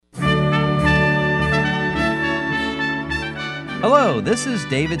Hello, this is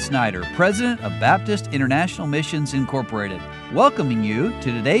David Snyder, President of Baptist International Missions Incorporated, welcoming you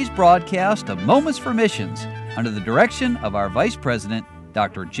to today's broadcast of Moments for Missions under the direction of our Vice President,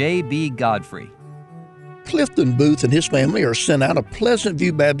 Dr. J.B. Godfrey. Clifton Booth and his family are sent out of Pleasant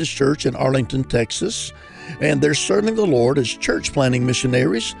View Baptist Church in Arlington, Texas, and they're serving the Lord as church planting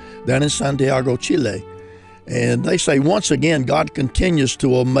missionaries down in Santiago, Chile. And they say, once again, God continues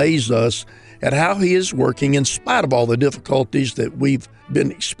to amaze us at how He is working in spite of all the difficulties that we've been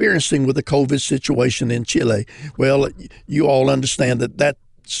experiencing with the COVID situation in Chile. Well, you all understand that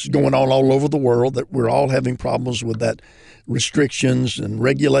that's going on all over the world, that we're all having problems with that restrictions and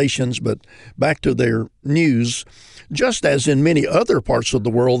regulations. But back to their news, just as in many other parts of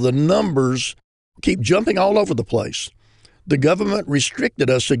the world, the numbers keep jumping all over the place. The government restricted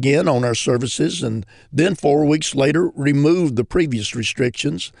us again on our services and then 4 weeks later removed the previous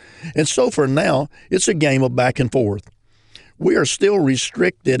restrictions. And so for now, it's a game of back and forth. We are still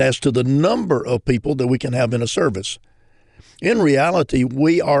restricted as to the number of people that we can have in a service. In reality,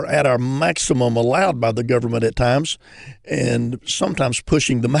 we are at our maximum allowed by the government at times, and sometimes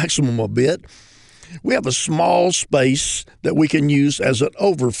pushing the maximum a bit. We have a small space that we can use as an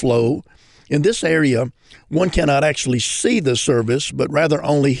overflow. In this area, one cannot actually see the service, but rather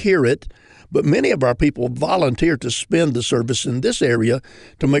only hear it. But many of our people volunteer to spend the service in this area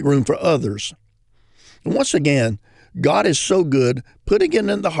to make room for others. And once again, God is so good, putting it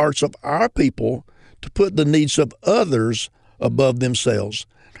in the hearts of our people to put the needs of others above themselves.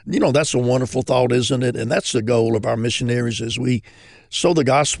 You know, that's a wonderful thought, isn't it? And that's the goal of our missionaries as we sow the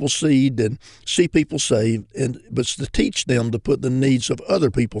gospel seed and see people saved, but to teach them to put the needs of other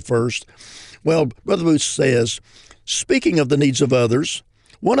people first. Well, Brother Booth says, speaking of the needs of others,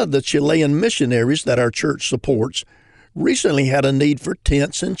 one of the Chilean missionaries that our church supports recently had a need for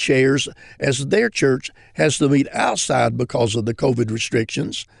tents and chairs as their church has to meet outside because of the COVID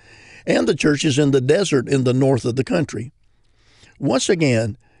restrictions, and the church is in the desert in the north of the country. Once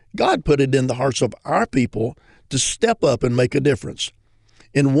again, God put it in the hearts of our people to step up and make a difference.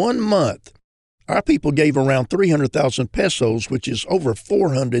 In 1 month, our people gave around 300,000 pesos, which is over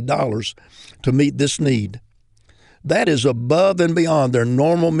 $400, to meet this need. That is above and beyond their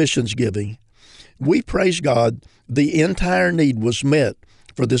normal missions giving. We praise God, the entire need was met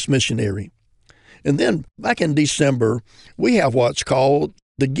for this missionary. And then back in December, we have what's called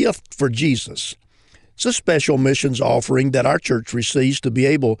the Gift for Jesus. It's a special missions offering that our church receives to be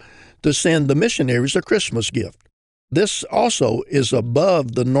able to send the missionaries a Christmas gift. This also is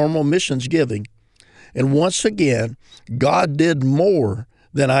above the normal missions giving. And once again, God did more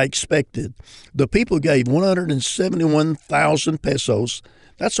than I expected. The people gave 171,000 pesos,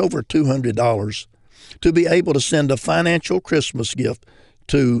 that's over $200, to be able to send a financial Christmas gift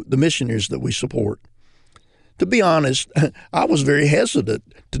to the missionaries that we support. To be honest, I was very hesitant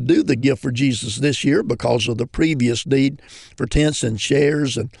to do the Gift for Jesus this year because of the previous need for tents and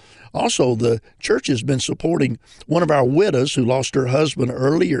chairs. And also the church has been supporting one of our widows who lost her husband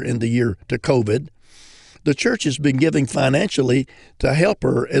earlier in the year to COVID. The church has been giving financially to help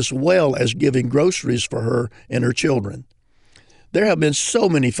her as well as giving groceries for her and her children. There have been so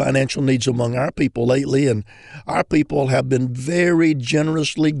many financial needs among our people lately, and our people have been very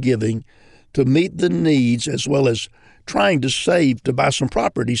generously giving to meet the needs as well as trying to save to buy some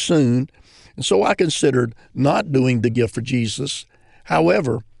property soon. And so I considered not doing the Gift for Jesus.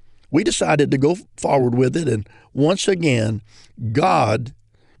 However, we decided to go forward with it. And once again, God,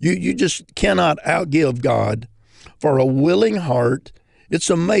 you just cannot outgive God for a willing heart. It's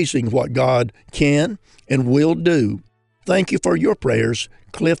amazing what God can and will do. Thank you for your prayers,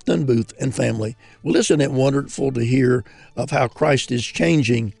 Clifton Booth and family. Well, isn't it wonderful to hear of how Christ is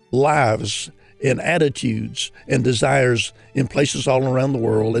changing lives and attitudes and desires in places all around the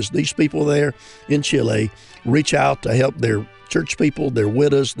world as these people there in Chile reach out to help their church people, their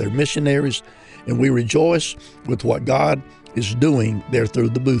widows, their missionaries, and we rejoice with what God is doing there through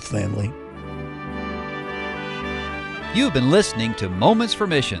the Booth family. You've been listening to Moments for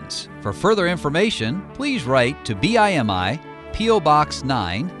Missions. For further information, please write to BIMI, P.O. Box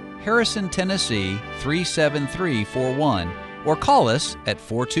 9, Harrison, Tennessee 37341, or call us at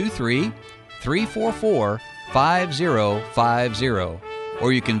 423-344-5050.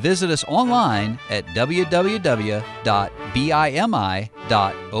 Or you can visit us online at www.bimi.org.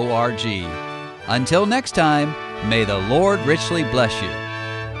 Until next time, may the Lord richly bless you.